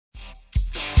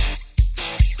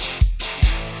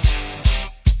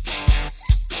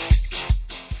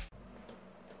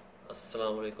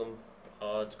अस्सलाम वालेकुम।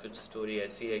 आज कुछ स्टोरी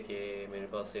ऐसी है कि मेरे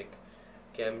पास एक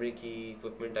कैमरे की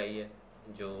इक्विपमेंट आई है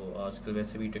जो आजकल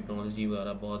वैसे भी टेक्नोलॉजी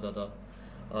वगैरह बहुत ज़्यादा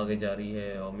आगे जा रही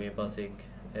है, और मेरे पास एक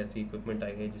ऐसी इक्विपमेंट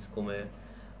आई है जिसको मैं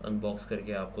अनबॉक्स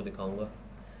करके आपको दिखाऊंगा।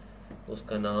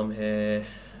 उसका नाम है,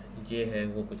 ये है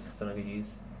वो कुछ इस तरह की चीज़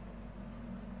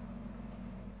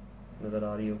नज़र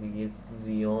आ रही होगी। ये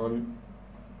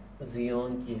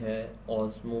जियोन की है,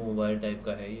 ऑस्मो मोबाइल टाइप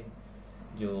का है ये,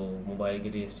 जो मोबाइल के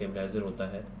लिए स्टेबलाइज़र होता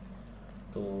है।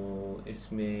 तो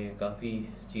इसमें काफ़ी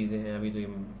चीज़ें हैं। अभी तो ये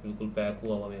बिल्कुल पैक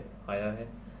हुआ हुआ में आया है,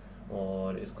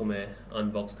 और इसको मैं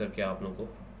अनबॉक्स करके आप लोगों को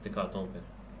दिखाता हूँ फिर।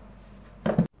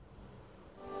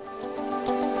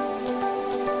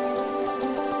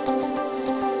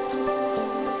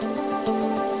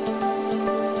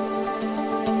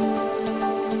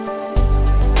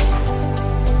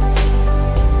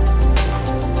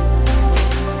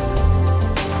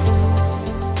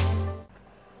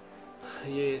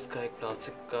 ये इसका एक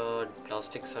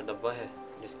प्लास्टिक सा डब्बा है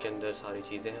जिसके अंदर सारी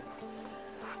चीज़ें हैं,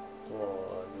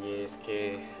 और ये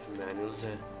इसके मैनुअल्स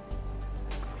हैं।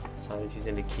 सारी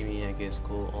चीज़ें लिखी हुई हैं कि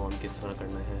इसको ऑन किस तरह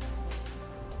करना है,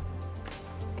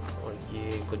 और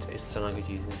ये कुछ इस तरह की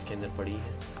चीज़ें इसके अंदर पड़ी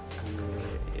हैं।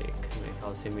 ये एक मेरे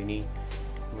ख्याल से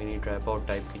मिनी ट्राइपॉड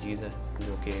टाइप की चीज़ है,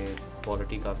 जो कि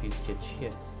क्वालिटी काफ़ी इसकी अच्छी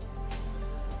है।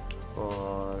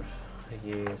 और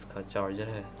ये इसका चार्जर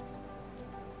है,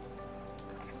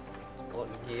 और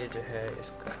ये जो है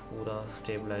इसका पूरा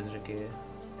स्टेबलाइज़र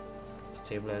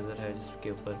है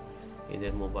जिसके ऊपर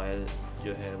इधर मोबाइल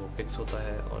जो है वो फिक्स होता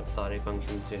है, और सारे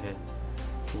फंक्शंस जो हैं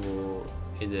वो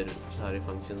इधर सारे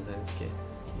फंक्शंस हैं इसके।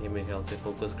 ये मेरे ख्याल से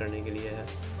फोकस करने के लिए है।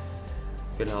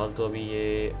 फ़िलहाल तो अभी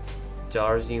ये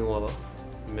चार्ज नहीं हुआ हुआ,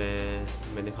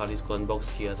 मैंने खाली इसको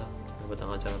अनबॉक्स किया था। मैं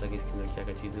बताना चाह रहा था कि इसके अंदर क्या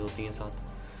क्या चीज़ें होती हैं साथ।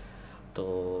 तो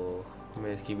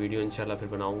मैं इसकी वीडियो इंशाल्लाह फिर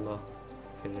बनाऊँगा,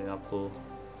 फिर आपको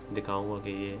दिखाऊंगा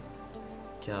कि ये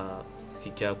इसकी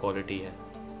क्या क्वालिटी है।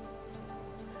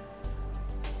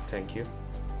 Thank you.